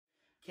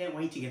Can't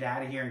wait to get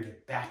out of here and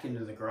get back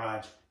into the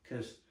garage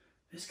because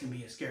this can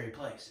be a scary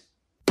place.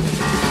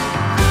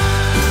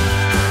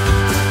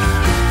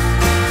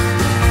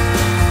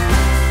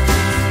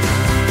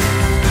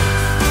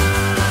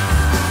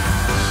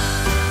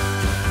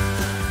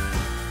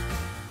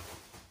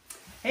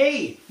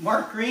 Hey,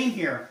 Mark Greene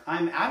here.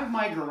 I'm out of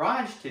my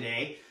garage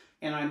today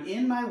and I'm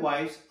in my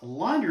wife's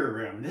laundry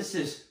room. This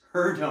is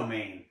her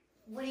domain.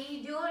 What are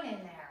you doing in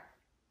there?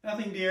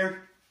 Nothing,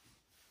 dear.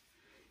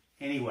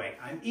 Anyway,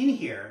 I'm in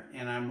here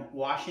and I'm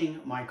washing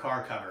my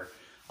car cover.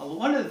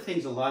 One of the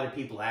things a lot of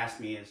people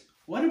ask me is,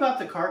 what about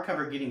the car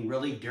cover getting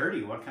really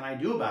dirty? What can I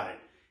do about it?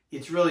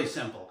 It's really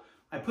simple.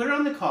 I put it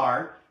on the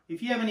car.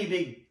 If you have any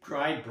big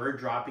dried bird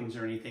droppings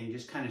or anything,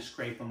 just kind of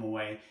scrape them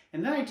away.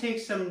 And then I take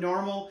some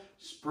normal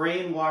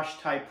spray and wash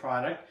type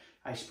product.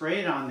 I spray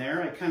it on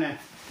there. I kind of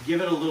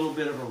give it a little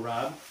bit of a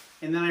rub.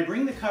 And then I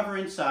bring the cover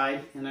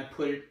inside and I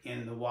put it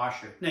in the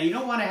washer. Now, you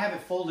don't want to have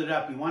it folded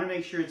up. You want to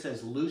make sure it's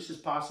as loose as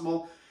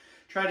possible.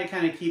 Try to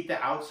kind of keep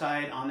the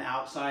outside on the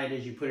outside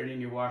as you put it in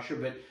your washer.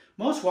 But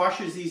most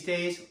washers these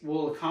days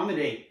will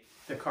accommodate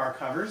the car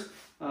covers.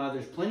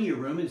 There's plenty of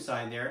room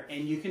inside there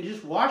and you can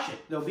just wash it.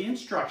 There'll be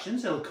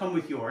instructions. It'll come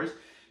with yours.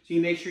 So you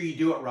make sure you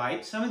do it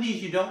right. Some of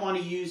these you don't want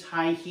to use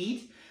high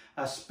heat,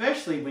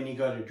 especially when you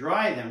go to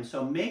dry them.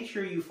 So make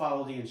sure you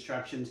follow the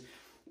instructions.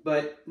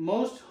 But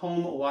most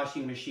home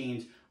washing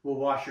machines will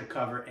wash your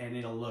cover and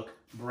it'll look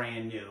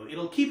brand new.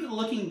 It'll keep it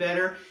looking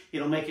better.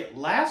 It'll make it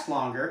last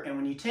longer. And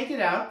when you take it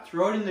out,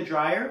 throw it in the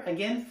dryer.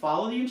 Again,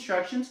 follow the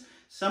instructions.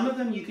 Some of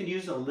them you can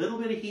use a little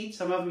bit of heat.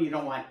 Some of them you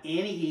don't want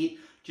any heat,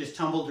 just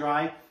tumble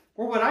dry.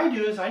 Or what I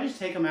do is I just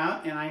take them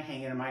out and I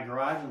hang it in my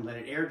garage and let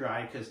it air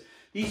dry because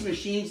these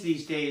machines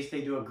these days,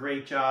 they do a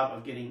great job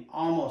of getting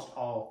almost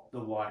all the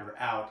water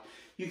out.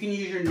 You can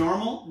use your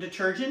normal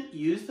detergent.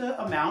 Use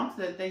the amount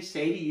that they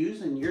say to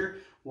use in your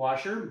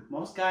washer.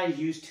 Most guys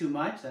use too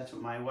much. That's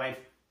what my wife,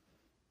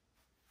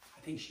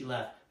 I think she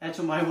left. That's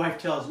what my wife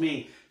tells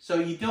me. So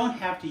you don't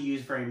have to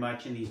use very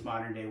much in these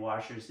modern day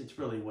washers. It's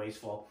really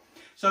wasteful.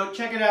 So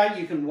check it out.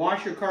 You can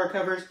wash your car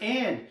covers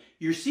and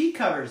your seat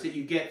covers that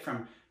you get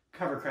from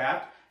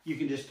Covercraft. You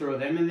can just throw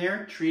them in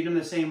there, treat them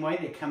the same way.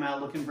 They come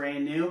out looking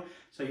brand new.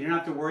 So you don't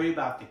have to worry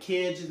about the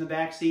kids in the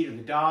back seat or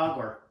the dog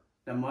or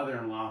the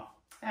mother-in-law.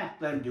 Let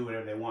them do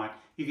whatever they want.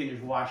 You can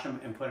just wash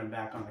them and put them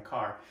back on the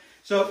car.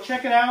 So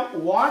check it out.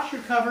 Wash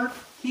your cover.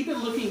 Keep it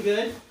looking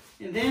good.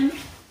 And then,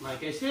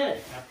 like I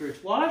said, after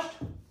it's washed,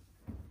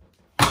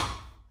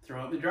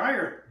 throw it in the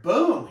dryer.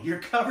 Boom! Your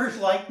cover's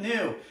like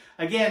new.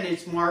 Again,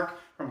 it's Mark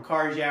from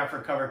Cars Yeah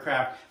for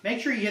Covercraft. Make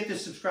sure you hit the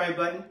subscribe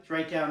button. It's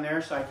right down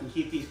there so I can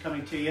keep these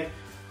coming to you.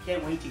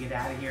 Can't wait to get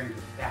out of here and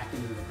get back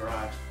into the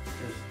garage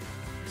because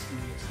this can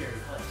be a scary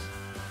place.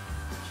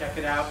 Check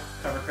it out,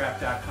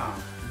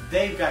 covercraft.com.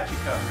 They've got you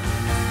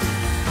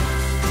covered.